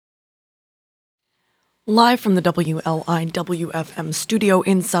Live from the WLIWFM studio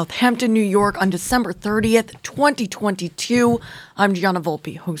in Southampton, New York on December 30th, 2022. I'm Gianna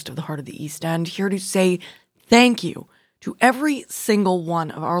Volpe, host of the Heart of the East End, here to say thank you to every single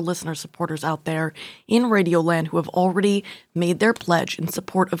one of our listener supporters out there in Radioland who have already made their pledge in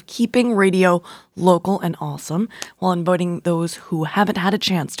support of keeping radio local and awesome, while inviting those who haven't had a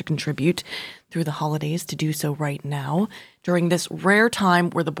chance to contribute through the holidays to do so right now during this rare time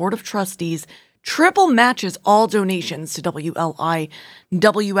where the Board of Trustees triple matches all donations to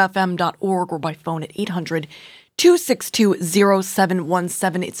WLIWFM.org or by phone at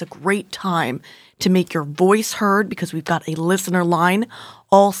 800-262-0717. It's a great time to make your voice heard because we've got a listener line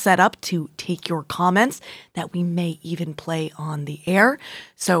all set up to take your comments that we may even play on the air.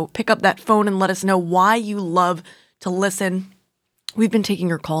 So pick up that phone and let us know why you love to listen. We've been taking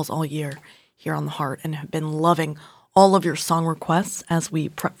your calls all year here on The Heart and have been loving all of your song requests as we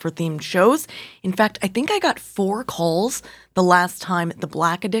prep for themed shows. In fact, I think I got 4 calls the last time the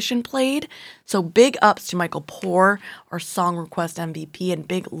Black Edition played. So big ups to Michael Poore, our song request MVP, and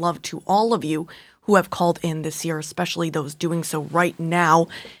big love to all of you who have called in this year, especially those doing so right now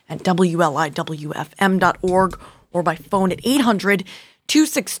at WLIWFM.org or by phone at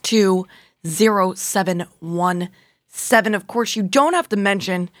 800-262-0717. Of course, you don't have to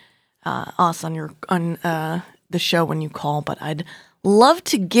mention us on the show when you call, but I'd love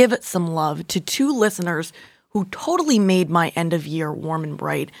to give some love to 2 listeners who totally made my end of year warm and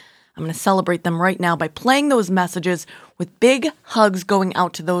bright. I'm going to celebrate them right now by playing those messages with big hugs going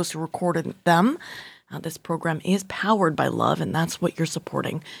out to those who recorded them. This program is powered by love, and that's what you're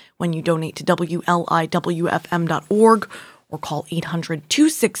supporting when you donate to WLIWFM.org or call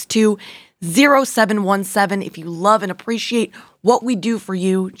 800-262-0717. If you love and appreciate what we do for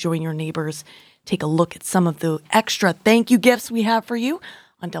you, join your neighbors. Take a look at some of the extra thank you gifts we have for you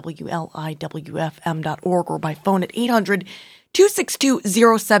on WLIWFM.org or by phone at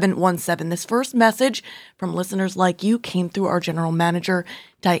 800-262-0717. This first message from listeners like you came through our general manager,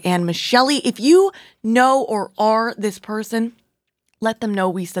 Diane Michelli. If you know or are this person, let them know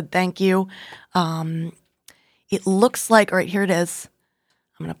we said thank you. It looks like, all right, here it is.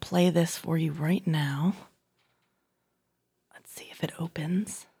 I'm going to play this for you right now. Let's see if it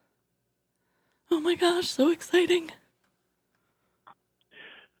opens. Oh my gosh, so exciting.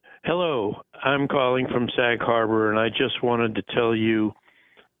 Hello, I'm calling from Sag Harbor, and I just wanted to tell you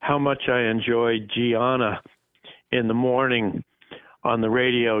how much I enjoyed Gianna in the morning on the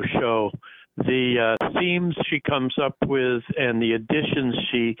radio show. The themes she comes up with and the additions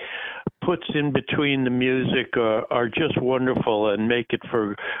she puts in between the music are just wonderful and make it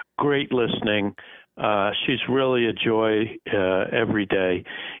for great listening. She's really a joy every day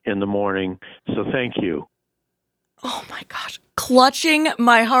in the morning. So thank you. Oh my gosh. Clutching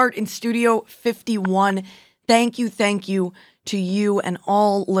my heart in Studio 51. Thank you to you and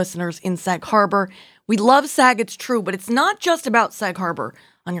all listeners in Sag Harbor. We love Sag, it's true, but it's not just about Sag Harbor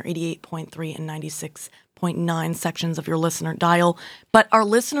on your 88.3 and 96.9 sections of your listener dial, but our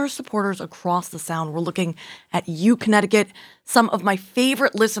listener supporters across the Sound. We're looking at you, Connecticut. Some of my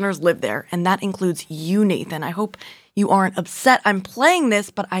favorite listeners live there, and that includes you, Nathan. I hope you aren't upset I'm playing this,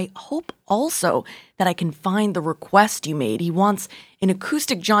 but I hope also that I can find the request you made. He wants an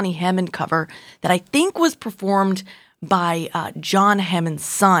acoustic Johnny Hammond cover that I think was performed by John Hammond's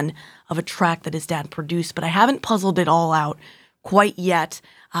son of a track that his dad produced, but I haven't puzzled it all out quite yet.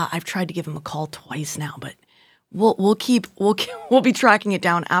 I've tried to give him a call twice now, but we'll be tracking it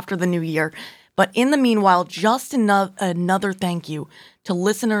down after the new year. But in the meanwhile, just another thank you to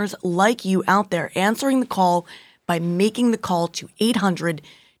listeners like you out there answering the call by making the call to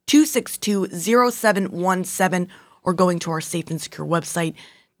 800-262-0717 or going to our safe and secure website,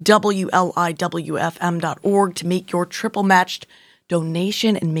 WLIWFM.org, to make your triple matched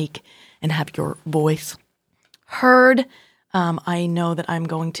donation and have your voice heard. I know that I'm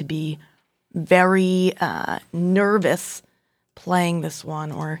going to be very nervous playing this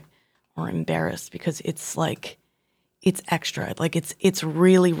one or embarrassed because it's extra. Like it's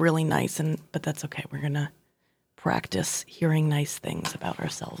really, really nice, but that's okay. We're going to practice hearing nice things about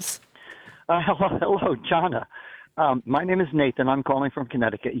ourselves. Hello, Jonna. My name is Nathan. I'm calling from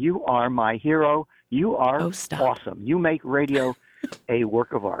Connecticut. You are my hero. You are awesome. You make radio a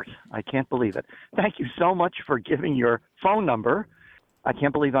work of art. I can't believe it. Thank you so much for giving your phone number. I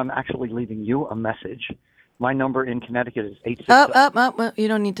can't believe I'm actually leaving you a message. My number in Connecticut is 867. Well, you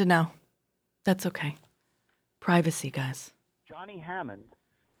don't need to know. That's okay. Privacy, guys. Johnny Hammond,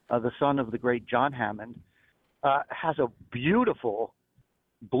 the son of the great John Hammond, has a beautiful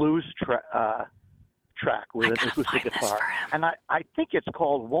blues track with an acoustic guitar. And I think it's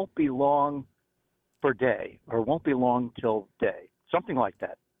called Won't Be Long for day, or won't be long till day, something like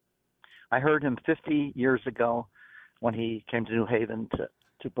that. I heard him 50 years ago when he came to New Haven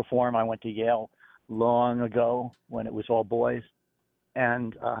to perform. I went to Yale long ago when it was all boys.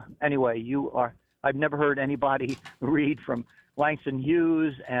 And anyway, I've never heard anybody read from Langston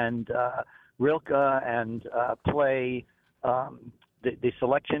Hughes and Rilke and play the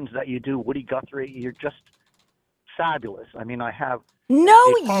selections that you do, Woody Guthrie. You're just fabulous. I mean, I have a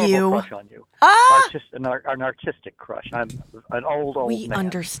horrible crush on you. An artistic crush. I'm an old we man.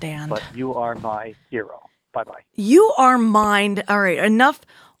 Understand. But you are my hero. Bye-bye. You are mine. All right,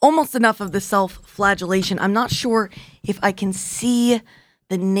 almost enough of the self-flagellation. I'm not sure if I can see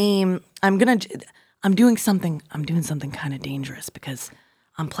the name. I'm doing something kind of dangerous because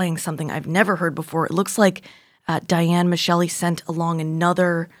I'm playing something I've never heard before. It looks like Diane Michelli sent along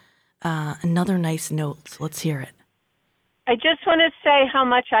another nice note. So let's hear it. I just want to say how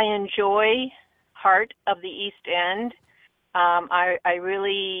much I enjoy Heart of the East End. I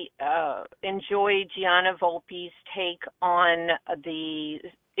really enjoy Gianna Volpe's take on the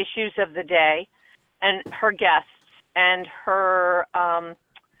issues of the day and her guests and her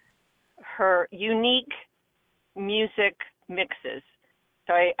unique music mixes.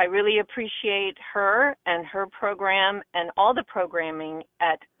 So I really appreciate her and her program and all the programming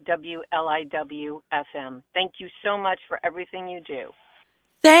at WLIW-FM. Thank you so much for everything you do.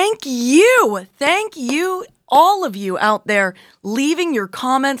 Thank you. Thank you, all of you out there, leaving your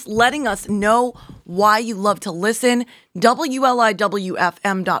comments, letting us know why you love to listen.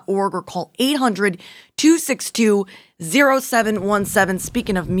 WLIWFM.org or call 800-262-0717.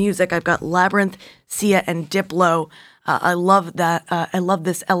 Speaking of music, I've got Labyrinth, Sia, and Diplo. I love that. I love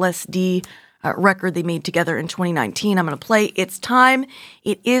this LSD record they made together in 2019. I'm going to play It's Time.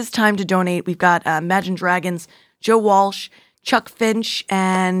 It is time to donate. We've got Imagine Dragons, Joe Walsh, Chuck Finch,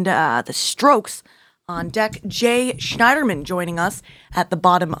 and the Strokes on deck. Jay Schneiderman joining us at the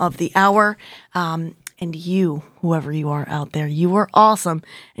bottom of the hour. And you, whoever you are out there, you are awesome.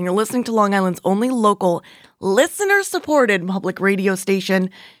 And you're listening to Long Island's only local listener-supported public radio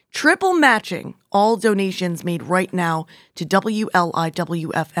station, triple matching all donations made right now to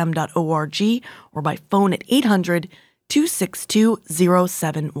WLIWFM.org or by phone at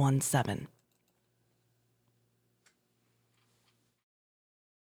 800-262-0717.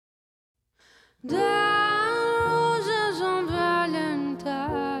 Roses on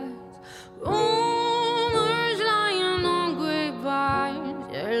Valentine's, rumors lying on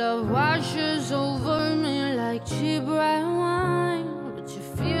grapevines. Your love washes over me like cheap red wine, but you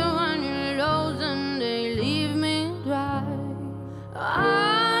feel on your lows and they leave me dry.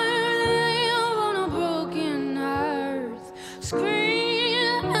 I live on a broken earth,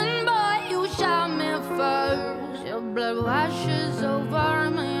 screaming but you shot me first. Your blood washes over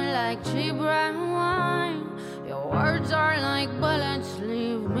me like cheap red wine. Your words are like bullets,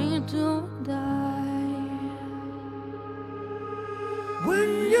 leave me to die.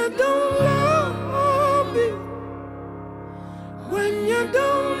 When you don't love me, when you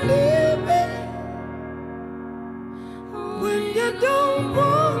don't need me, when you don't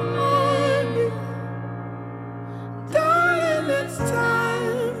want me, darling, it's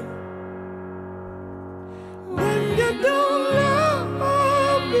time. When you don't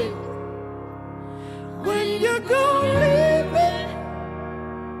love me, when you gon' leave me,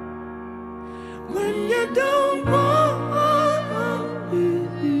 when you don't want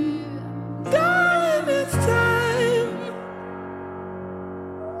me, darling, it's time.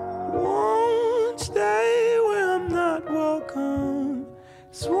 Won't stay where I'm not welcome.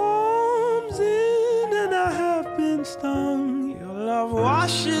 Swarms in and I have been stung. Your love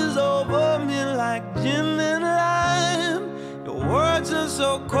washes over me like gin and lime. Your words are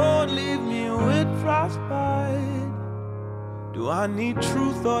so cold, leave me with frostbite. Do I need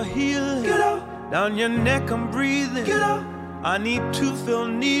truth or healing? Get out. Down your neck I'm breathing. Get out. I need to feel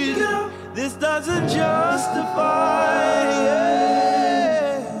needed. Get out. This doesn't justify.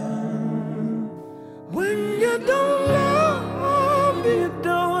 When you don't love me, you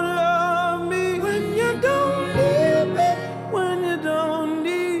don't love me. When you don't need me, when you don't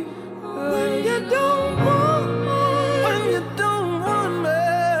need, when you don't want me, when you don't want me,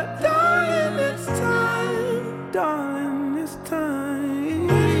 darling, it's time, darling, it's time.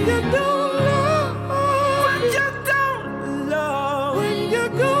 When you don't love, when you don't love, when you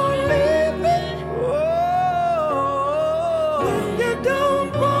gon' leave me, oh, when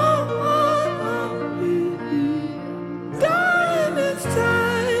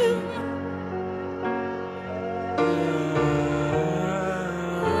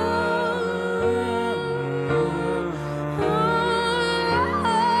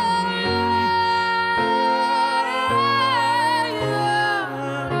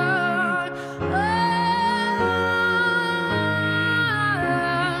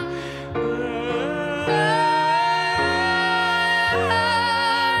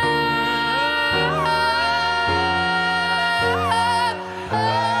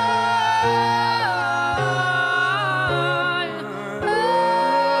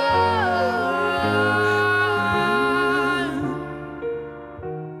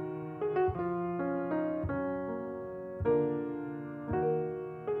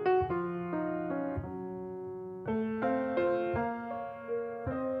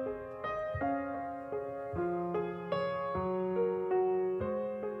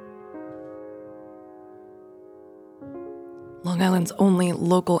Long Island's only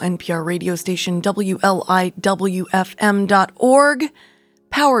local NPR radio station, WLIWFM.org,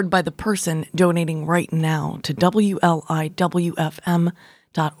 powered by the person donating right now to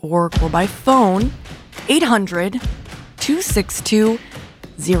WLIWFM.org or by phone,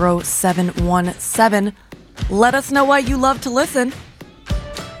 800-262-0717. Let us know why you love to listen.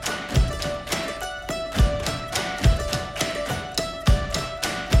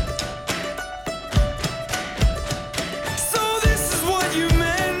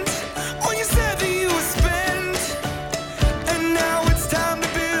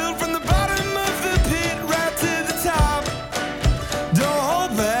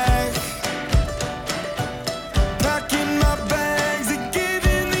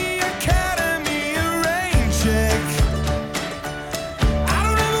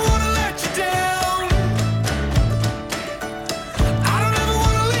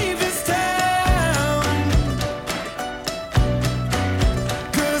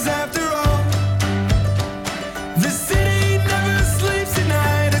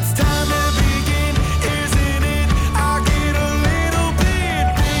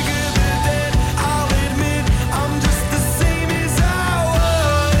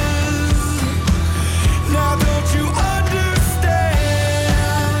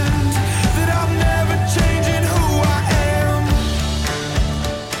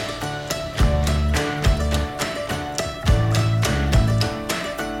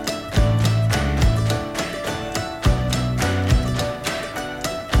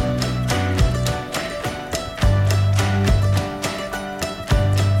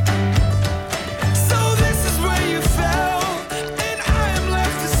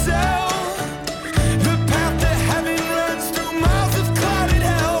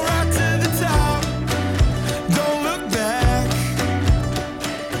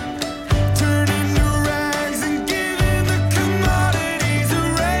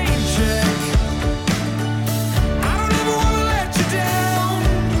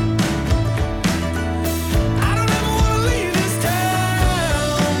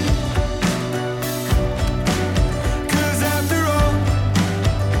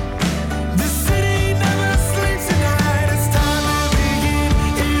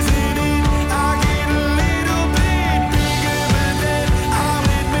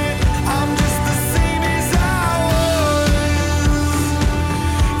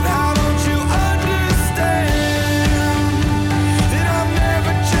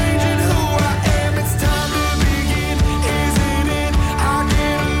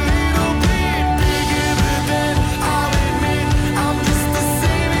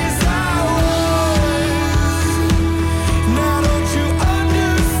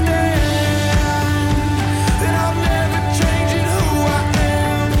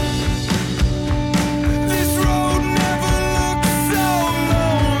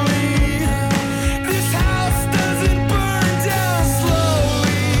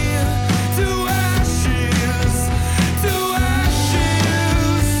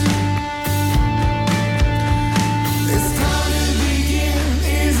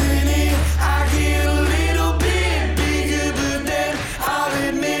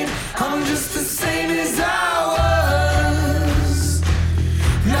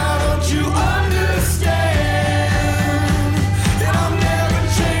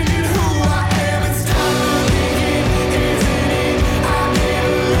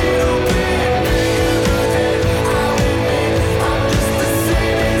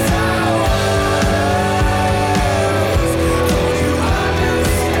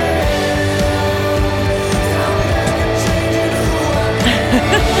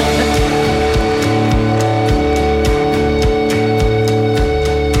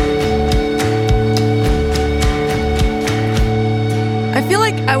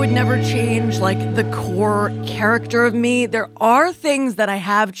 Like the core character of me. There are things that I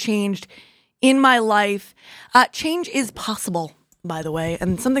have changed in my life. Change is possible, by the way,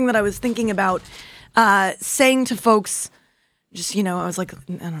 and something that I was thinking about saying to folks, just, I was like,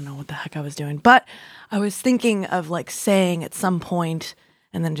 I don't know what the heck I was doing, but I was thinking of like saying at some point,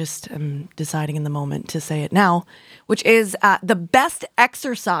 and then just deciding in the moment to say it now, which is the best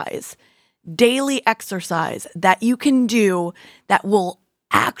exercise, daily exercise that you can do that will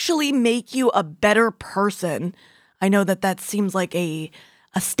actually make you a better person. I know that seems like a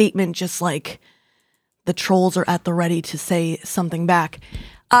statement, just like the trolls are at the ready to say something back.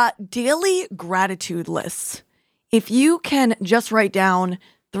 Daily gratitude lists. If you can just write down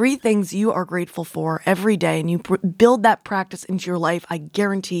 3 things you are grateful for every day and you build that practice into your life, I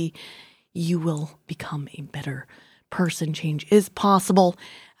guarantee you will become a better person. Change is possible.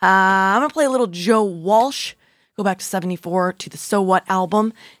 I'm going to play a little Joe Walsh. Go back to 74 to the So What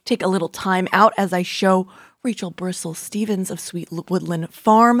album. Take a little time out as I show Rachel Bristol Stevens of Sweet Woodland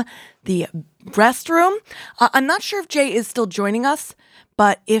Farm, the restroom. I'm not sure if Jay is still joining us,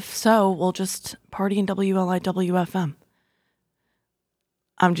 but if so, we'll just party in WLIW-FM.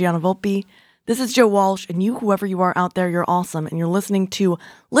 I'm Gianna Volpe. This is Joe Walsh, and you, whoever you are out there, you're awesome, and you're listening to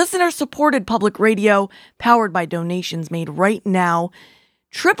listener-supported public radio powered by donations made right now.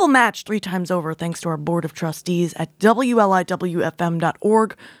 Triple match 3 times over thanks to our board of trustees at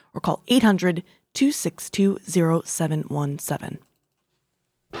WLIWFM.org or call 800-262-0717.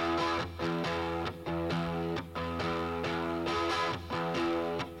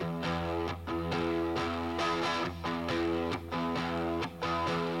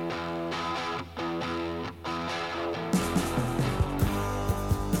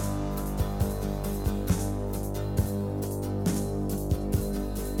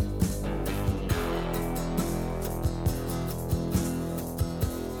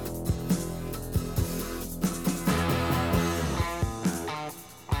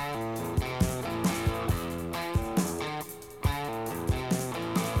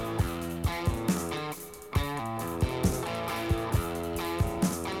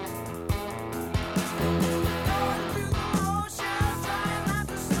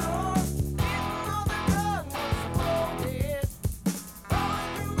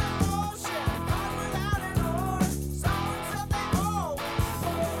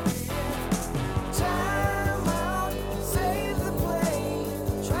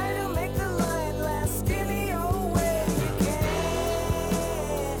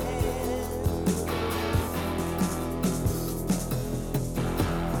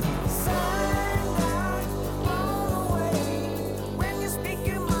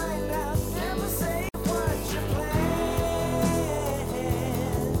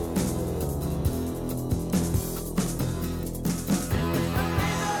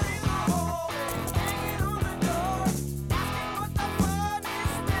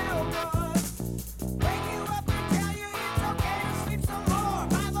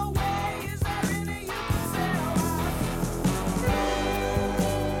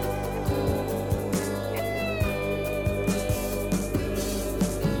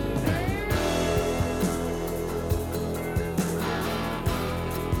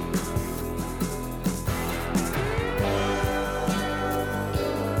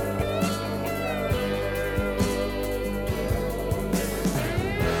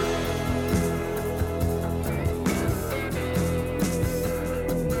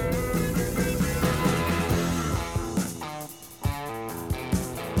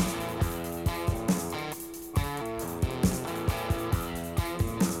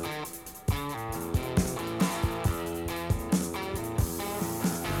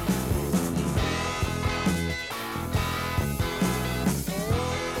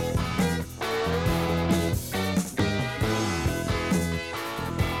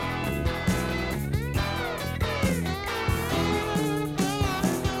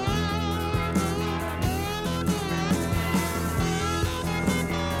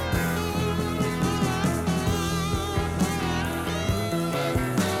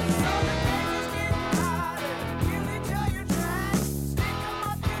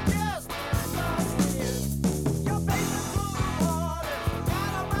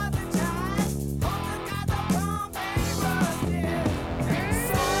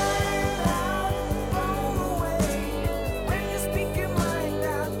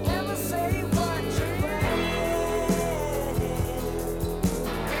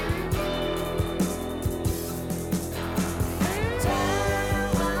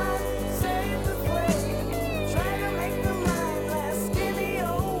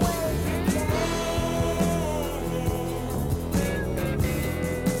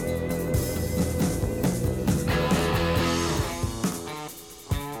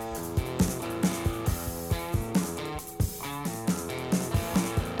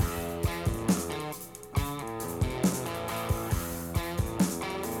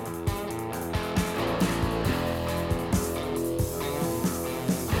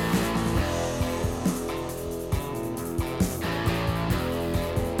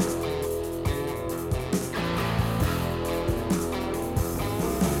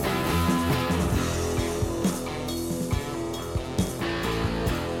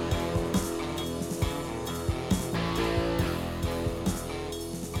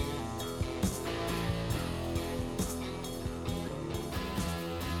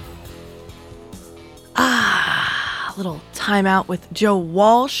 Little timeout with Joe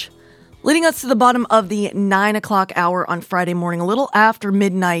Walsh, leading us to the bottom of the 9 o'clock hour on Friday morning, a little after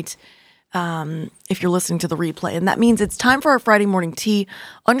midnight. if you're listening to the replay. And that means it's time for our Friday morning tea,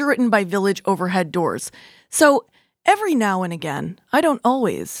 underwritten by Village Overhead Doors. So every now and again, I don't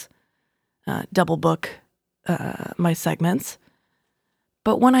always double book my segments,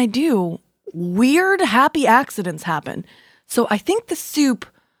 but when I do, weird happy accidents happen. So I think the soup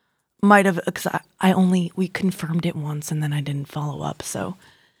might have, we confirmed it once and then I didn't follow up. So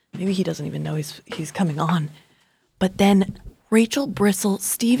maybe he doesn't even know he's coming on. But then Rachel Bristle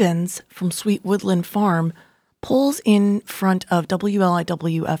Stevens from Sweet Woodland Farm pulls in front of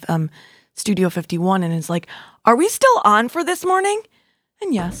WLIW-FM Studio 51 and is like, "Are we still on for this morning?"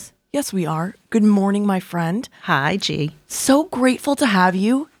 And yes, we are. Good morning, my friend. Hi, G. So grateful to have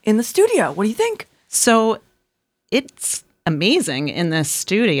you in the studio. What do you think? So it's amazing in this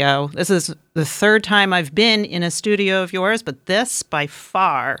studio. This is the third time I've been in a studio of yours, but this by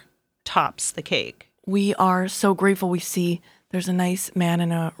far tops the cake. We are so grateful. We see there's a nice man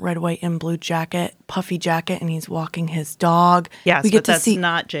in a red, white, and blue jacket, puffy jacket, and he's walking his dog. Yes, we get but to that's see...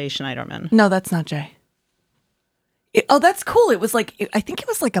 not Jay Schneiderman. No, that's not Jay. That's cool. It was like, I think it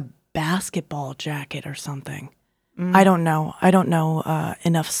was like a basketball jacket or something. I don't know. I don't know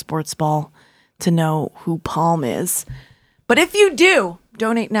enough sports ball to know who Palm is. But if you do,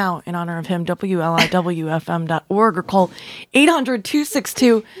 donate now in honor of him, WLIWFM.org, or call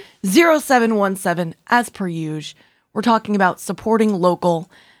 800-262-0717 as per usual. We're talking about supporting local,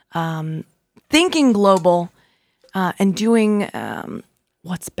 thinking global, and doing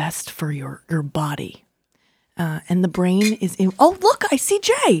what's best for your body. And the brain is in... Oh, look, I see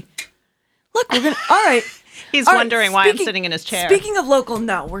Jay. Look, we're going to... All right. He's wondering why I'm sitting in his chair. Speaking of local,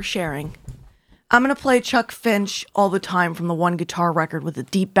 no, we're sharing. I'm going to play Chuck Finch All the Time from the One Guitar record with a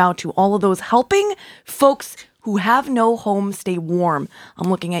deep bow to all of those helping folks who have no home stay warm. I'm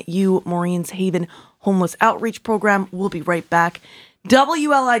looking at you, Maureen's Haven Homeless Outreach Program. We'll be right back.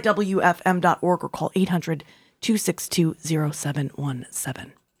 WLIWFM.org or call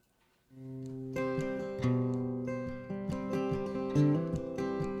 800-262-0717.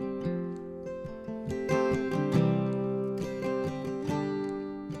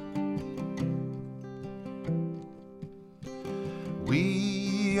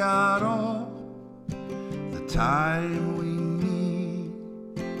 We got all the time we need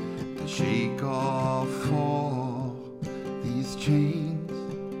to shake off all these chains.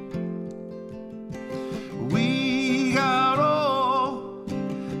 We got all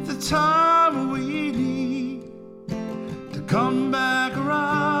the time we need to come back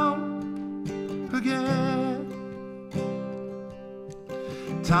around again.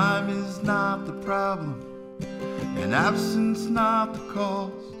 Time is not the problem, and absence not the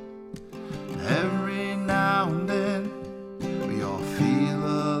cost. Every now and then we all feel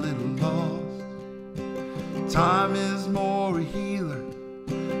a little lost. Time is more a healer,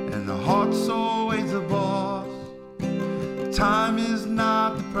 and the heart's always a boss. Time is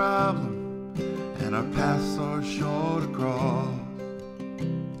not the problem, and our paths are sure to cross.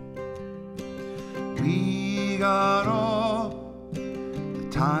 We got all the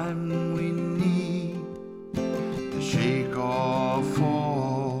time we need to shake off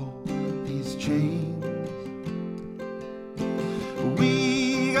all these chains.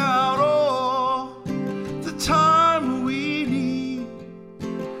 We got all the time we need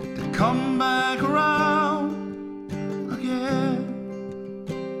to come back around again.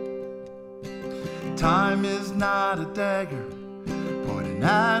 Time is not a dagger pointing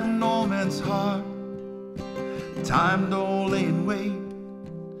at an old man's heart. Time don't lay in wait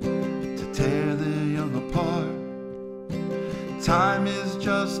to tear the young apart. Time is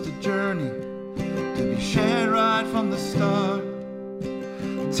just a journey to be shared right from the start.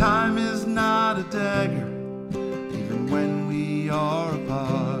 Time is not a dagger, even when we are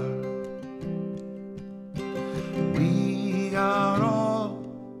apart. We got all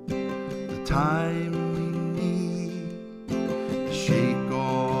the time we need to shake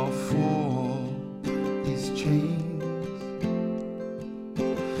off all these chains.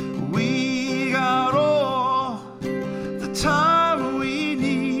 We got all the time we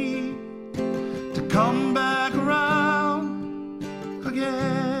need to come back around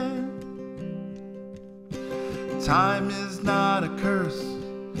again. Time is not a curse,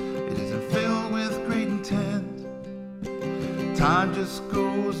 it isn't filled with great intent. Time just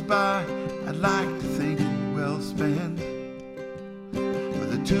goes by, I'd like to think well spent.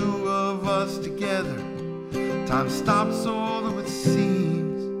 With the two of us together, time stops although it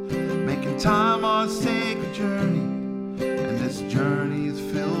seems, making time our sacred journey, and this journey is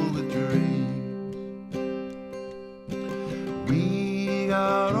filled with dreams. We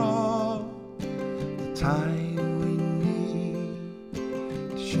got all the time we need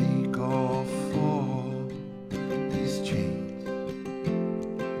to shake off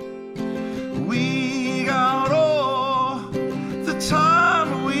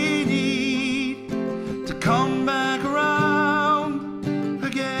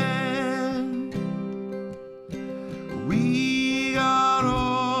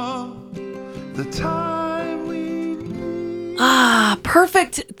the time we need. Ah,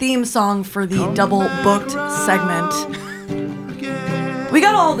 perfect theme song for the double booked segment. We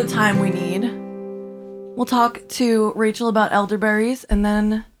got all the time we need. We'll talk to Rachel about elderberries, and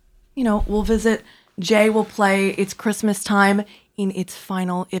then, we'll visit. Jay will play It's Christmas Time in its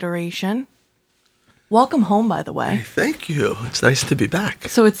final iteration. Welcome home, by the way. Hey, thank you. It's nice to be back.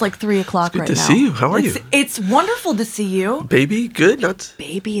 So it's like 3 o'clock right now. Good to see you. How are you? It's wonderful to see you. Baby, good?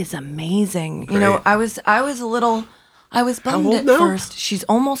 Baby is amazing. Great. I was bummed at first. She's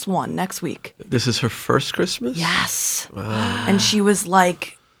almost 1 next week. This is her first Christmas? Yes. Wow. And she was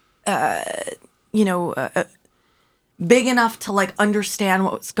like, big enough to like understand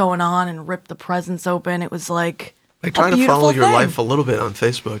what was going on and rip the presents open. It was like I try to follow your life a little bit on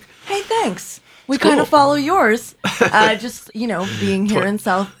Facebook. Hey, thanks. We kind of follow yours. Just, being here in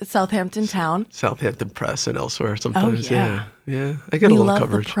Southampton town. Southampton Press and elsewhere sometimes. Oh, yeah. Yeah. I get a little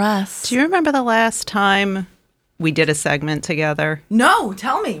coverage. The press. Do you remember the last time we did a segment together? No,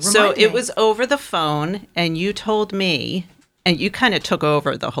 tell me. So it was over the phone, and you told me, and you kind of took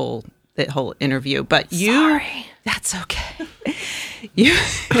over the whole interview, but Sorry. That's okay. You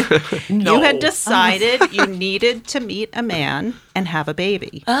had decided you needed to meet a man and have a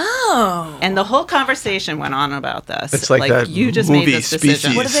baby. Oh. And the whole conversation went on about this. It's like that you just movie made this decision.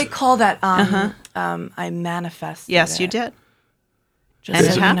 Species. What do they call that? I manifested Yes, it. you did. Just And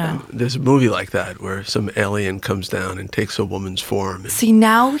so it you happened. know. There's a movie like that where some alien comes down and takes a woman's form. See,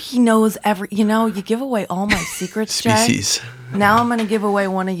 now he knows you give away all my secrets, Jay. Species. Now I'm going to give away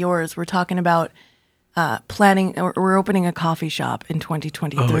one of yours. We're talking about planning. We're opening a coffee shop in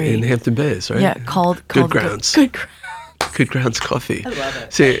 2023. Oh, in Hampton Bays, right? Yeah, called Good Grounds. Good Grounds. Good Grounds Coffee. I love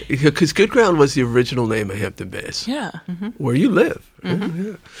it. See, because Good Ground was the original name of Hampton Bays. Yeah. Where you live.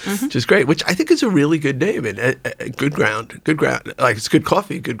 Yeah. Which is great, which I think is a really good name. And Good Ground, like it's good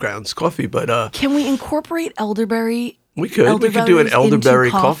coffee, Good Grounds Coffee. But Can we incorporate elderberry? we could do an elderberries elderberry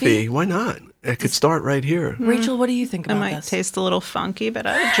into coffee. Why not? It could start right here. Rachel, what do you think It about might this? taste a little funky, but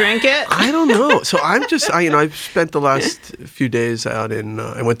I would drink it. I don't know. So I'm just, I've spent the last few days out in,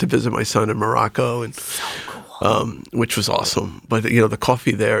 I went to visit my son in Morocco, and which was awesome. But, the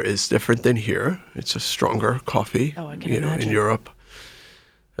coffee there is different than here. It's a stronger coffee, Oh, I can imagine. in Europe.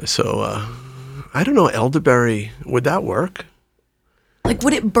 So, I don't know, elderberry, would that work? Like,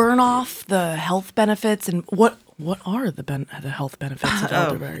 would it burn off the health benefits? And what are the health benefits of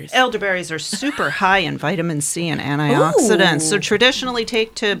elderberries? Elderberries are super high in vitamin C and antioxidants, so Ooh. traditionally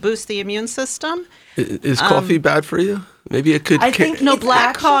take to boost the immune system. Is coffee bad for you? Maybe it could. I think No, it's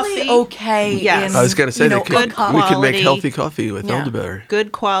black actually coffee. okay. Yes. in, I was going to say you know, we could quality. make healthy coffee with Yeah. elderberry.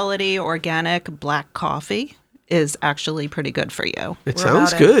 Good quality organic black coffee is actually pretty good for you. It We're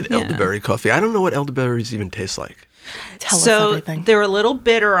sounds about it. good, Yeah. elderberry coffee. I don't know what elderberries even taste like. Tell us So everything. they're a little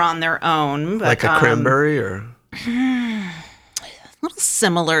bitter on their own, but Like a cranberry or? a little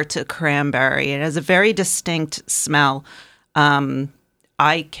similar to cranberry. It has a very distinct smell.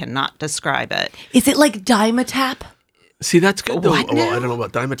 I cannot describe it. Is it like Dimetap? See, that's good though. What Well, I now? don't know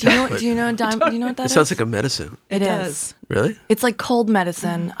about Dimetap, Do you know? but Do you know what that it is? sounds like a medicine. It is. does. Really? It's like cold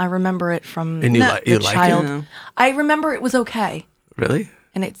medicine. I remember it from And you the like it? child. No. I remember it was okay, Really?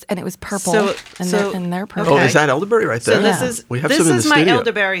 and it was purple, So- and they're purple. Oh, Okay. is that elderberry right there? So this Yeah. is We have this some in is the my studio.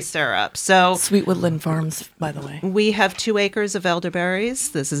 elderberry syrup. So Sweet Woodland Farms, by the way. we have 2 acres of elderberries.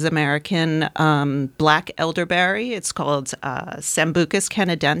 This is American black elderberry. It's called Sambucus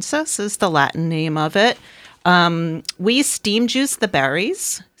canadensis is the Latin name of it. We steam juice the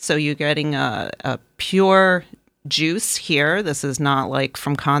berries, so you're getting a pure juice here. This is not like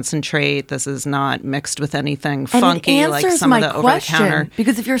from concentrate. This is not mixed with anything funky and it like answers some of my the over-the-counter. question,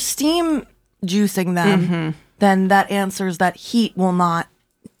 because if you're steam juicing them, then that answers that heat will not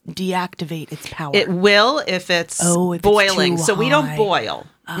deactivate its power. It will if it's Oh, if it's boiling. too So we don't high. boil.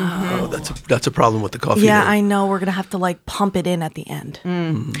 Oh, that's a problem with the coffee. yeah, then. I know. We're gonna have to like pump it in at the end.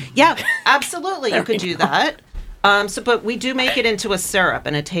 Yeah, absolutely. You could do that. But we do make it into a syrup,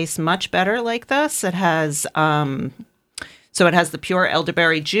 and it tastes much better like this. It has, so it has the pure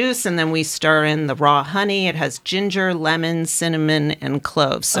elderberry juice, and then we stir in the raw honey. It has ginger, lemon, cinnamon, and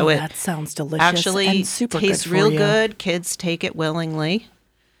cloves. So it that sounds delicious. actually and super tastes good for real you. good. Kids take it willingly.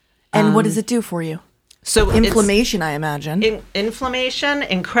 And what does it do for you? So it's- Inflammation, I imagine. Inflammation,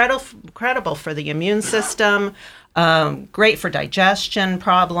 incredible for the immune system, great for digestion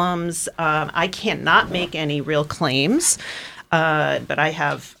problems. I cannot make any real claims, but I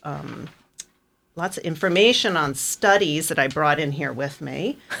have lots of information on studies that I brought in here with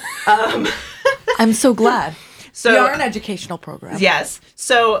me. I'm so glad. So we are an educational program. Yes.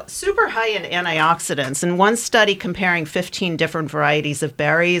 So super high in antioxidants. And one study comparing 15 different varieties of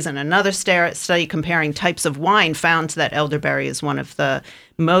berries and another study comparing types of wine found that elderberry is one of the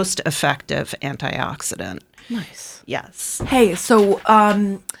most effective antioxidant. Nice. Yes. Hey, so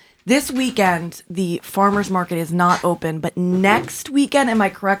this weekend, the farmers market is not open, but next weekend, am I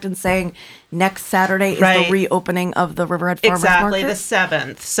correct in saying next Saturday is the reopening of the Riverhead Farmers Market? Exactly,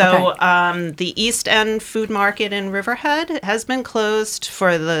 the 7th. So the East End Food Market in Riverhead has been closed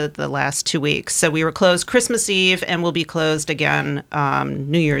for the last 2 weeks. So we were closed Christmas Eve and we'll be closed again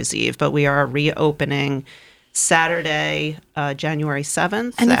New Year's Eve, but we are reopening Saturday, January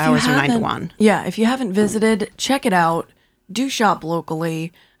 7th. And the hours are 9 to 1. Yeah, if you haven't visited, check it out. Do shop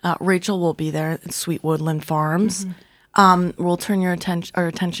locally. Rachel will be there at Sweet Woodland Farms. We'll turn our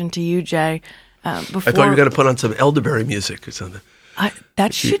attention to you, Jay. I thought you were going to put on some elderberry music or something.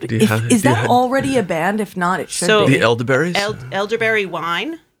 Is that already a band? If not, it should be. The elderberries? Elderberry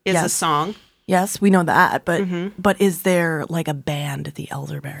Wine is a song. Yes, we know that. But is there like a band, the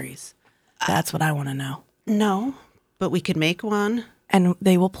Elderberries? That's what I want to know. No, but we could make one. And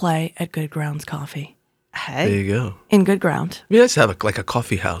they will play at Good Grounds Coffee. Hey. There you go. In Good Ground. We just have a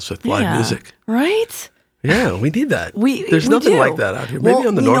coffee house with live music. Right? Yeah, we need that. we There's nothing do. like that out here. Maybe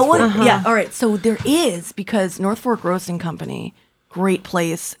on the North Fork. Yeah, all right. So there is, because North Fork Roasting Company, great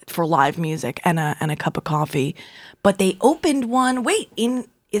place for live music and a cup of coffee. But they opened one.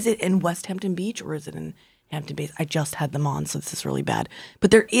 Is it in West Hampton Beach or is it in Hampton Bays? I just had them on, so this is really bad.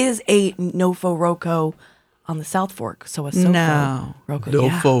 But there is a Nofo Roco on the South Fork. So a Sofo Roco.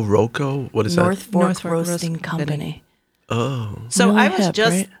 Nofo Roco? What is North that? Fork Roasting Company. Oh. So Really I was hip,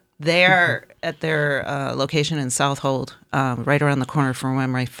 just right? there at their location in Southold, right around the corner from where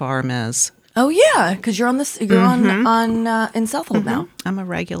my farm is. Oh yeah, because you're on this. You're on in Southold now. I'm a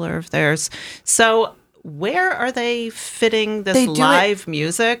regular of theirs. So where are they fitting this They do live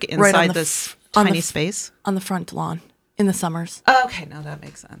music right on inside the this on the tiny f- space? On the front lawn in the summers. Okay, now that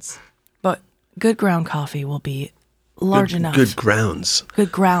makes sense. But Good Ground Coffee will be large enough. Good grounds.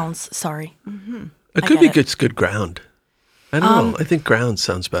 Good Grounds. Sorry. It could be good ground. I don't know. I think ground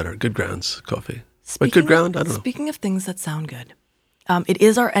sounds better. Good grounds coffee. But good ground, I don't know. Speaking of things that sound good, it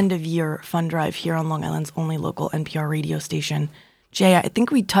is our end of year fund drive here on Long Island's only local NPR radio station. Jay, I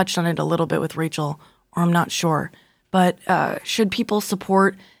think we touched on it a little bit with Rachel, or I'm not sure. But should people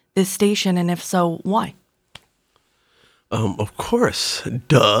support this station, and if so, why? Of course.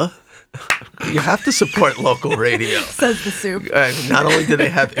 Duh. You have to support local radio. Says the soup. Not only do they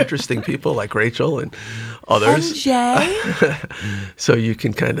have interesting people like Rachel and others. And Jay. So you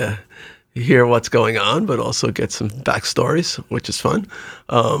can kind of hear what's going on, but also get some backstories, which is fun.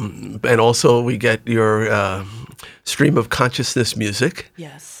 And also we get your stream of consciousness music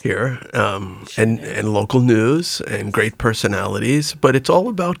here, and local news and great personalities. But it's all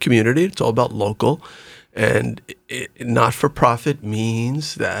about community. It's all about local. And not-for-profit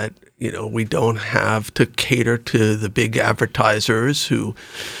means that, we don't have to cater to the big advertisers who,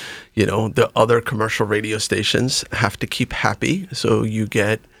 the other commercial radio stations have to keep happy. So you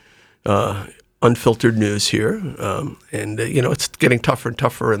get unfiltered news here. And it's getting tougher and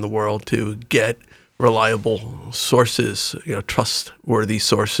tougher in the world to get reliable sources, trustworthy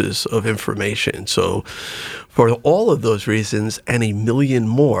sources of information. So for all of those reasons and a million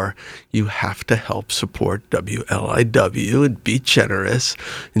more, you have to help support WLIW and be generous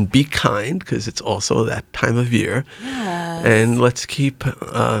and be kind, because it's also that time of year. Yes. And let's keep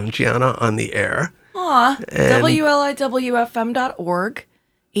Gianna on the air. WLIWFM.org,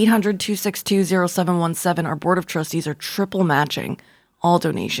 800-262-0717. Our Board of Trustees are triple matching all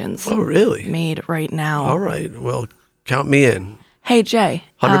donations. Oh, really? Made right now. All right. Well, count me in. Hey, Jay.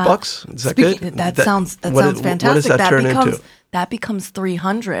 $100? Is that good? That sounds fantastic. What does that turn into? That becomes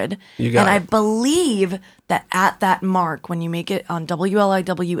 $300. You got and it. I believe that at that mark, when you make it on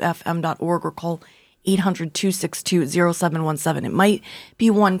WLIWFM.org or call 800-262-0717, it might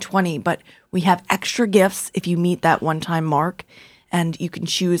be $120, but we have extra gifts if you meet that one-time mark. And you can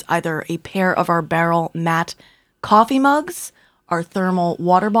choose either a pair of our Barrel matte coffee mugs, our thermal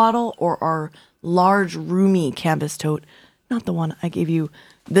water bottle, or our large, roomy canvas tote, not the one I gave you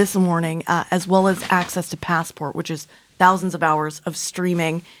this morning, as well as access to Passport, which is thousands of hours of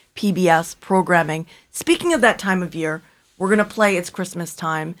streaming PBS programming. Speaking of that time of year, we're going to play It's Christmas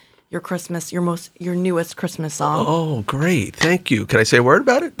Time, your newest Christmas song. Oh, great. Thank you. Can I say a word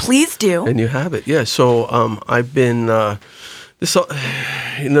about it? Please do. And you have it. Yeah. So I've been, the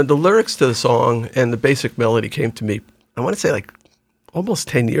lyrics to the song and the basic melody came to me, I want to say like almost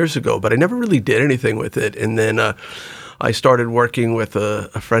 10 years ago, but I never really did anything with it. And then I started working with a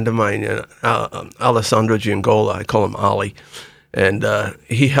friend of mine, Alessandro Giangola. I call him Ollie. And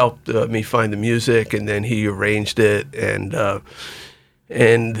he helped me find the music, and then he arranged it. And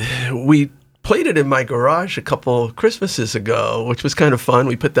we played it in my garage a couple of Christmases ago, which was kind of fun.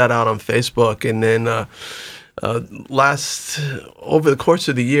 We put that out on Facebook. And then over the course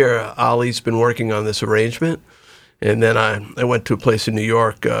of the year, Ollie's been working on this arrangement. And then I went to a place in New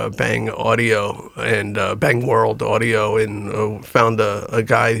York, Bang Audio and Bang World Audio, and found a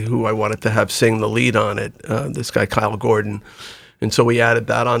guy who I wanted to have sing the lead on it, this guy Kyle Gordon. And so we added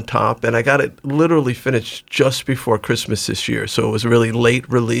that on top, and I got it literally finished just before Christmas this year. So it was a really late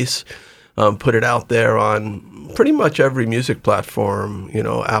release. Put it out there on pretty much every music platform,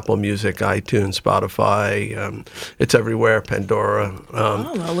 Apple Music, iTunes, Spotify. It's everywhere, Pandora.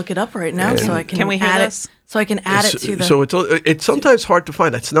 I'll look it up right now so I can. Can we hear add this? So I can add it to the. So it's sometimes hard to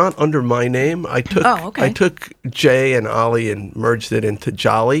find. It's not under my name. I took Jay and Ollie and merged it into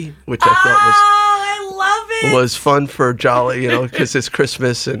Jolly, which I thought was fun for Jolly, because it's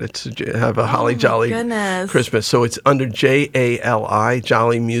Christmas and it's have a holly jolly Christmas. So it's under JALI,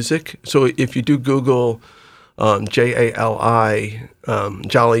 Jolly Music. So if you do Google JALI,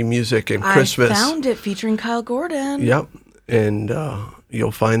 Jolly Music and Christmas, I found it featuring Kyle Gordon. Yep, and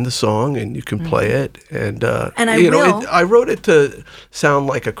you'll find the song and you can play it. And I wrote it to sound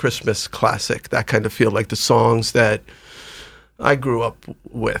like a Christmas classic, that kind of feel, like the songs that I grew up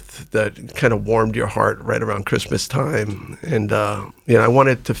with that kind of warmed your heart right around Christmas time. And, I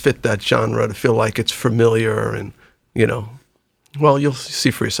wanted to fit that genre to feel like it's familiar and, well, you'll see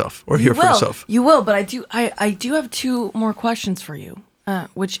for yourself or hear for yourself. You will, but I do have two more questions for you,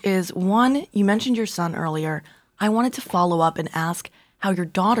 which is, one, you mentioned your son earlier. I wanted to follow up and ask how your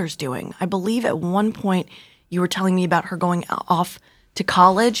daughter's doing. I believe at one point you were telling me about her going off to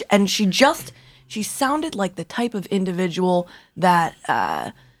college, and she sounded like the type of individual that,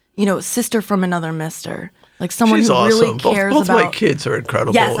 sister from another mister. Like someone She's who awesome. really cares both about... Both my kids are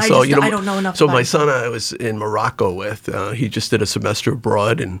incredible. Yes, I don't know enough So about my him. son I was in Morocco with, he just did a semester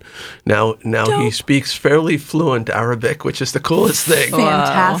abroad, and now he speaks fairly fluent Arabic, which is the coolest thing.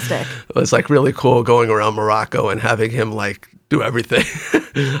 Fantastic. It was like really cool going around Morocco and having him like do everything.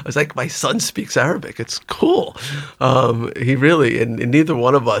 I was like, my son speaks Arabic. It's cool. He really, and neither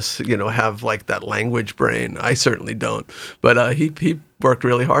one of us, have like that language brain. I certainly don't. But he worked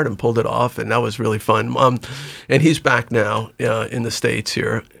really hard and pulled it off, and that was really fun. And he's back now in the States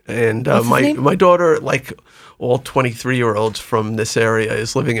here. And my daughter, like all 23-year-olds from this area,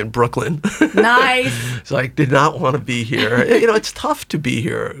 is living in Brooklyn. Nice. So I did not want to be here. It's tough to be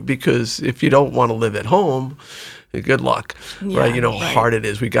here because if you don't want to live at home, good luck, right? How hard it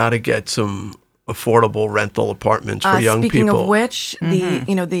is. We got to get some affordable rental apartments for young speaking people. Speaking of which,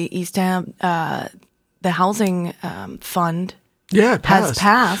 the East Ham, the housing fund. Yeah, it has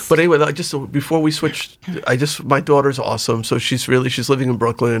passed. But anyway, before we switched, my daughter's awesome. So she's living in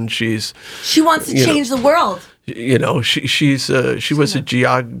Brooklyn. She wants to change the world. She was a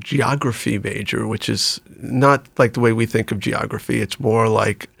geography major, which is not like the way we think of geography. It's more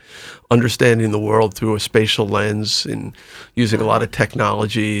like understanding the world through a spatial lens and using a lot of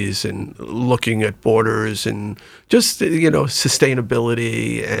technologies and looking at borders and just,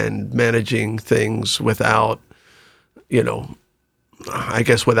 sustainability and managing things without, I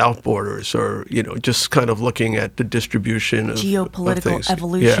guess without borders or, just kind of looking at the distribution of geopolitical things.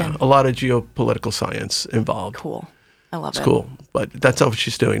 evolution. Yeah, a lot of geopolitical science involved. Cool. I love it. It's cool. But that's not what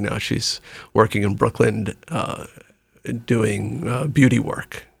she's doing now. She's working in Brooklyn doing beauty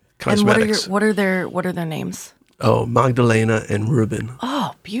work. Cosmetics. And what are their names? Oh, Magdalena and Ruben.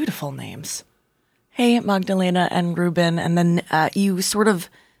 Oh, beautiful names. Hey, Magdalena and Ruben. And then you sort of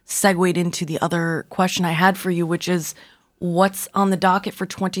segued into the other question I had for you, which is what's on the docket for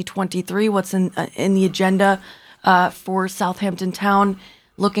 2023? What's in the agenda for Southampton Town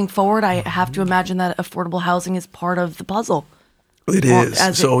looking forward? I have to imagine that affordable housing is part of the puzzle. It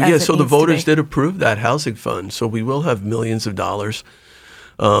is. So the voters did approve that housing fund. So we will have millions of dollars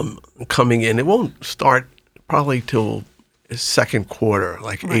coming in. It won't start probably till second quarter,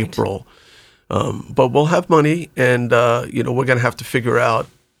 like right. April. But we'll have money, and we're going to have to figure out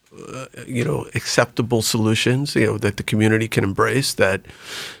acceptable solutions, that the community can embrace, that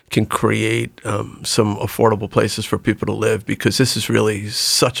can create some affordable places for people to live, because this is really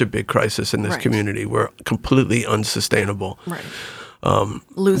such a big crisis in this right. community. We're completely unsustainable. Right.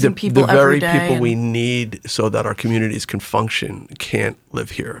 Losing people every day. The day very people we need so that our communities can function can't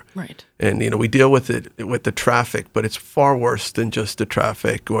live here. Right. And, we deal with it with the traffic, but it's far worse than just the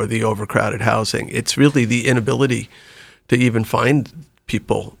traffic or the overcrowded housing. It's really the inability to even find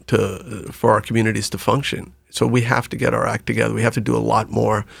people for our communities to function. So we have to get our act together. We have to do a lot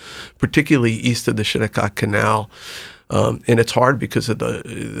more, particularly east of the Shinnecock Canal. And it's hard because of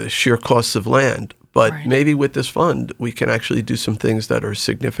the sheer costs of land. But maybe with this fund, we can actually do some things that are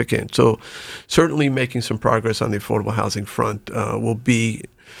significant. So certainly making some progress on the affordable housing front will be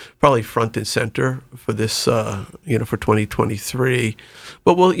probably front and center for this, for 2023.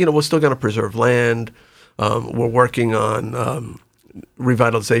 But we're still going to preserve land. We're working on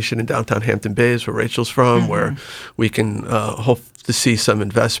revitalization in downtown Hampton Bays, where Rachel's from, where we can hope to see some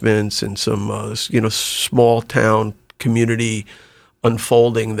investments and some, small town community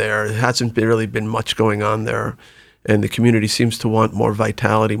unfolding there. There hasn't really been much going on there, and the community seems to want more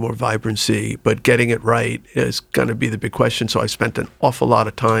vitality, more vibrancy, but getting it right is going to be the big question. So I spent an awful lot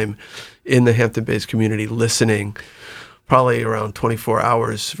of time in the Hampton Bays community listening, probably around 24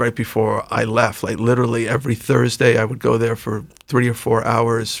 hours right before I left. Like literally every Thursday I would go there for 3 or 4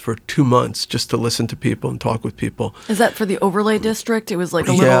 hours for 2 months just to listen to people and talk with people. Is that for the overlay district? It was like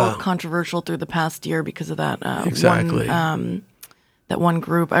a little controversial through the past year because of that one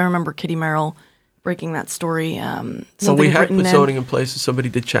group. I remember Kitty Merrill breaking that story. So we had put zoning in place, and somebody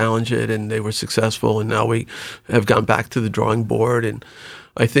did challenge it, and they were successful, and now we have gone back to the drawing board, and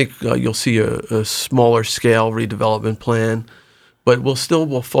I think you'll see a smaller scale redevelopment plan, but we'll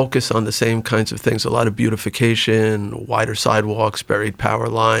focus on the same kinds of things, a lot of beautification, wider sidewalks, buried power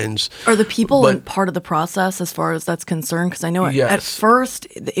lines. Are the people part of the process as far as that's concerned? Because I know at first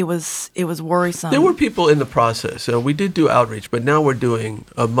it was worrisome. There were people in the process. We did do outreach, but now we're doing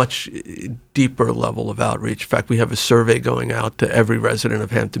a much deeper level of outreach. In fact, we have a survey going out to every resident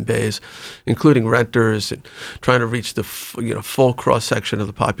of Hampton Bays, including renters, and trying to reach the full cross-section of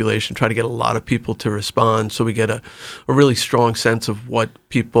the population, try to get a lot of people to respond so we get a really strong sense of what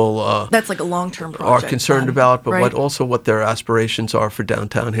people that's like a long-term project are concerned about, but what their aspirations are for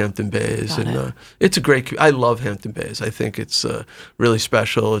downtown Hampton Bays. It's a great. I love Hampton Bays. I think it's really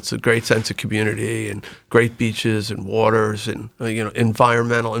special. It's a great sense of community and great beaches and waters and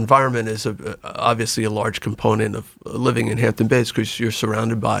environment is obviously a large component of living in Hampton Bays because you're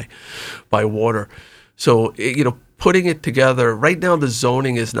surrounded by water. So putting it together, right now the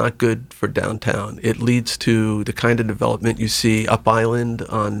zoning is not good for downtown. It leads to the kind of development you see up island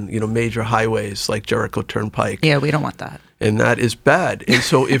on major highways like Jericho Turnpike. Yeah, we don't want that. And that is bad. And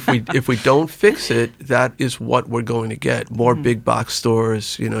so if we don't fix it, that is what we're going to get. More big box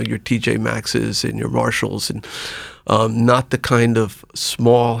stores, your TJ Maxx's and your Marshalls, and not the kind of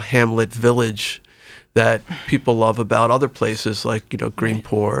small hamlet village that people love about other places like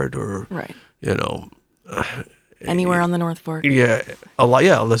Greenport or anywhere on the North Fork. Yeah,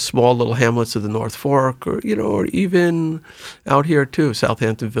 the small little hamlets of the North Fork, or even out here too,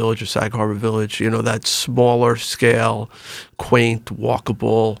 Southampton Village or Sag Harbor Village. That smaller scale, quaint,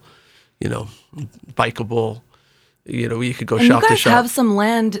 walkable, bikeable. You could go shop to shop. You guys have some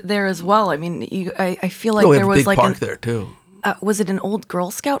land there as well. I mean, I feel like there was like a big park there too. Was it an old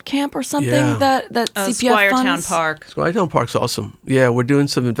Girl Scout camp or something that CPF funds? Squiretown Park. Squiretown Park's awesome. Yeah, we're doing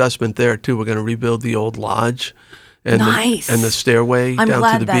some investment there too. We're going to rebuild the old lodge and the stairway down to the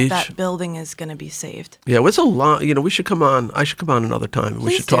beach. I'm glad that building is going to be saved. Yeah, it's a lot. We should come on. I should come on another time. And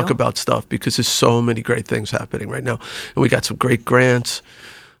we should talk about stuff because there's so many great things happening right now. And we got some great grants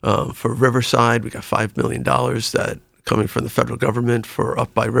for Riverside. We got $5 million that coming from the federal government for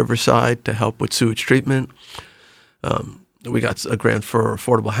up by Riverside to help with sewage treatment. We got a grant for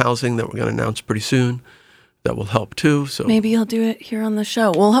affordable housing that we're going to announce pretty soon. That will help too. So maybe you'll do it here on the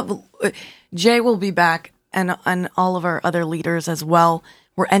show. We'll have Jay will be back, and all of our other leaders as well.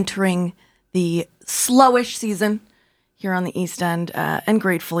 We're entering the slowish season here on the East End, and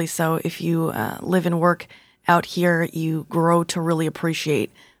gratefully so. If you live and work out here, you grow to really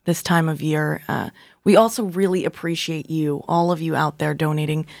appreciate this time of year. We also really appreciate you, all of you out there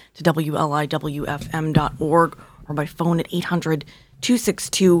donating to WLIWFM.org. or by phone at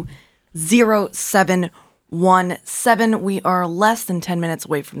 800-262-0717. We are less than 10 minutes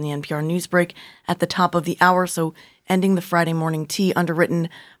away from the NPR news break at the top of the hour, so ending the Friday morning tea, underwritten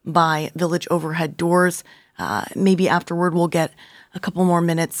by Village Overhead Doors. Maybe afterward we'll get a couple more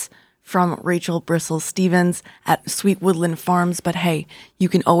minutes from Rachel Bristol-Stevens at Sweet Woodland Farms, but hey, you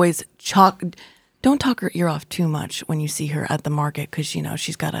can always don't talk her ear off too much when you see her at the market, because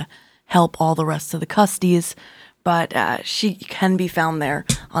she's got to help all the rest of the custies. But she can be found there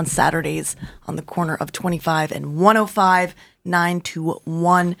on Saturdays on the corner of 25 and 105,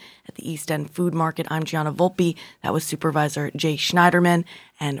 921 at the East End Food Market. I'm Gianna Volpe. That was Supervisor Jay Schneiderman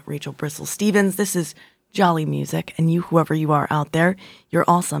and Rachel Bristol-Stevens. This is Jolly Music, and you, whoever you are out there, you're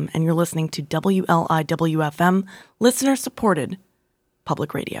awesome, and you're listening to WLIWFM, listener-supported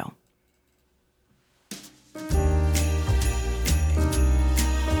public radio.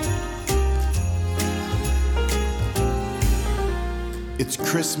 It's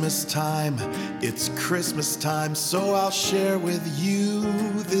Christmas time, so I'll share with you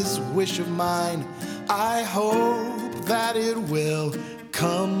this wish of mine. I hope that it will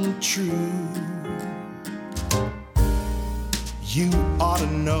come true. You ought to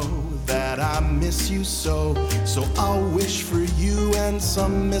know that I miss you so I'll wish for you and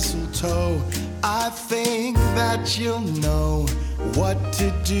some mistletoe. I think that you'll know what to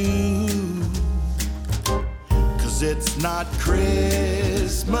do, 'cause it's not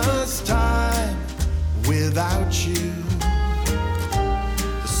Christmas time without you.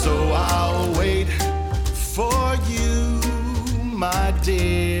 So I'll wait for you, my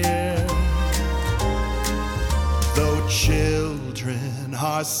dear. Though children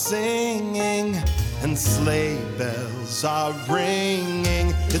are singing and sleigh bells are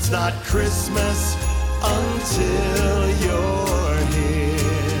ringing, it's not Christmas until you're here.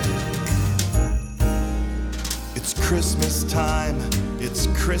 It's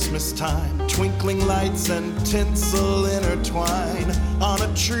Christmas time, twinkling lights and tinsel intertwine on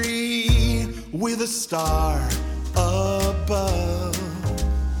a tree with a star above.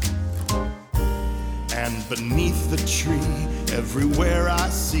 And beneath the tree, everywhere I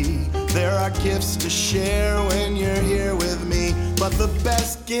see, there are gifts to share when you're here with me. But the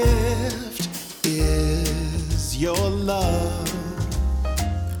best gift is your love,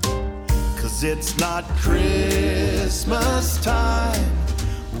 'cause it's not Christmas time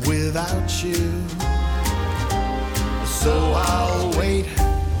without you. So I'll wait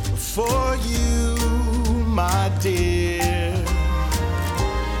for you, my dear.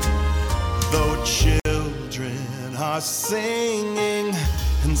 Though children are singing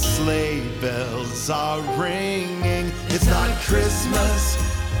and sleigh bells are ringing, it's not Christmas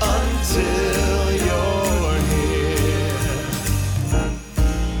until you're here.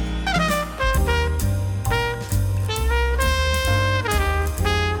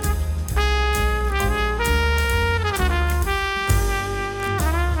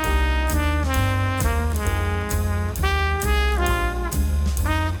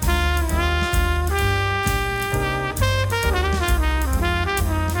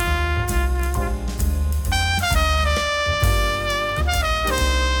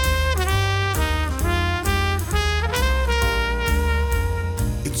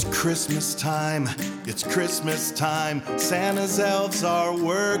 It's Christmas time. Santa's elves are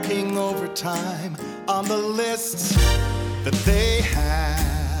working overtime on the lists that they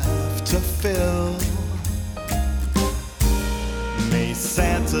have to fill. May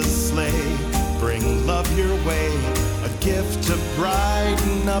Santa's sleigh bring love your way, a gift to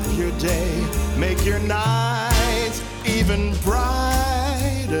brighten up your day, make your nights even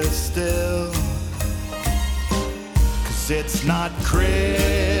brighter still. It's not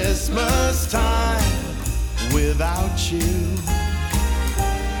Christmas time without you.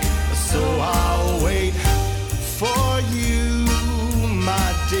 So I'll wait for you,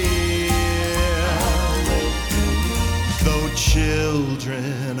 my dear. Though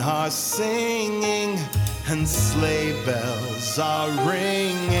children are singing and sleigh bells are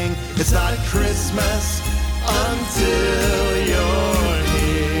ringing, it's not Christmas until you're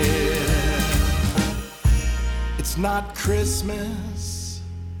here. It's not Christmas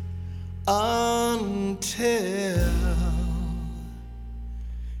until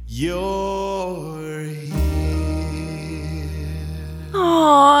you're here.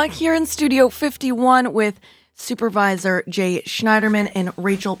 Aw, here in Studio 51 with Supervisor Jay Schneiderman and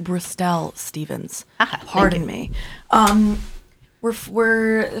Rachel Bristell Stevens. Pardon me.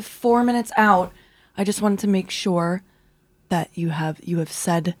 We're 4 minutes out. I just wanted to make sure that you have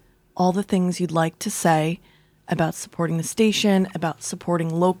said all the things you'd like to say about supporting the station, about supporting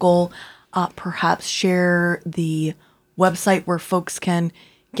local. Perhaps share the website where folks can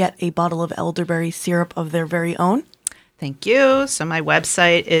get a bottle of elderberry syrup of their very own. Thank you. So my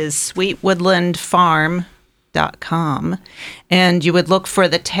website is sweetwoodlandfarm.com, and you would look for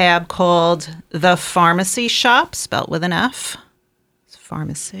the tab called The Pharmacy Shop, spelt with an F. It's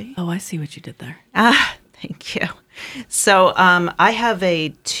pharmacy. Oh, I see what you did there. Thank you. So I have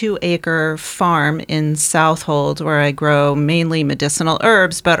a 2-acre farm in Southold where I grow mainly medicinal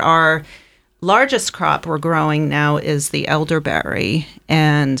herbs, but our largest crop we're growing now is the elderberry.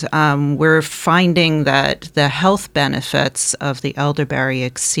 And we're finding that the health benefits of the elderberry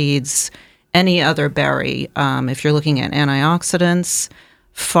exceeds any other berry. If you're looking at antioxidants,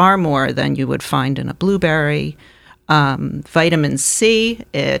 far more than you would find in a blueberry. Vitamin C,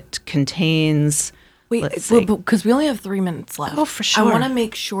 it contains... Wait, because we only have 3 minutes left. Oh, for sure. I want to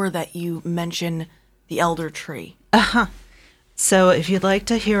make sure that you mention the elder tree. So if you'd like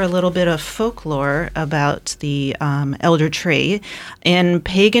to hear a little bit of folklore about the elder tree, in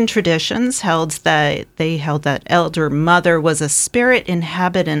pagan traditions they held that Elder Mother was a spirit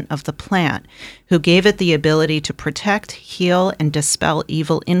inhabitant of the plant who gave it the ability to protect, heal, and dispel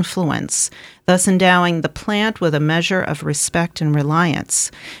evil influence, thus endowing the plant with a measure of respect and reliance.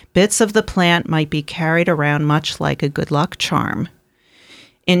 Bits of the plant might be carried around much like a good luck charm.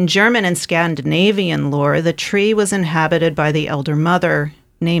 In German and Scandinavian lore, the tree was inhabited by the Elder Mother,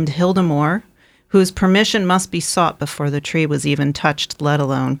 named Hildamore, whose permission must be sought before the tree was even touched, let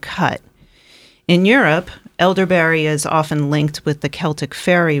alone cut. In Europe, elderberry is often linked with the Celtic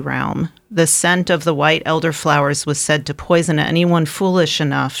fairy realm. The scent of the white elderflowers was said to poison anyone foolish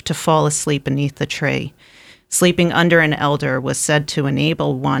enough to fall asleep beneath the tree. Sleeping under an elder was said to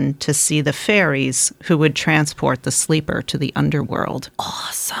enable one to see the fairies who would transport the sleeper to the underworld.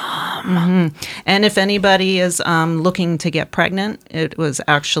 Awesome. Mm-hmm. And if anybody is looking to get pregnant, it was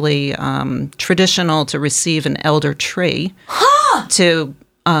actually traditional to receive an elder tree to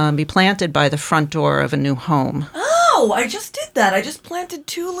be planted by the front door of a new home. Oh, I just did that. I just planted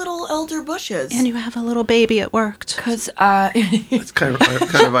 2 little elder bushes. And you have a little baby. It worked. Because it's kind of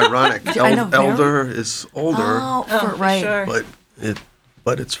ironic. Elder is older. Oh, right. Sure.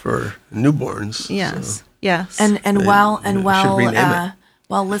 But it's for newborns. Yes. So. Yes. And while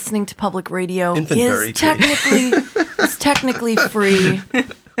listening to public radio is technically free,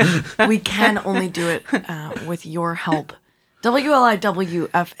 we can only do it with your help.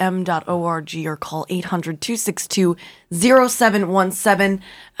 WLIWFM.org or call 800-262-0717.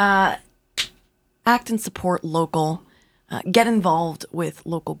 Act and support local. Get involved with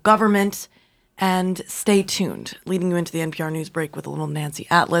local government. And stay tuned. Leading you into the NPR News Break with a little Nancy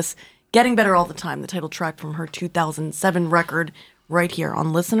Atlas. Getting Better All the Time, the title track from her 2007 record, right here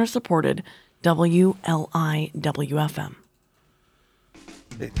on listener-supported WLIWFM.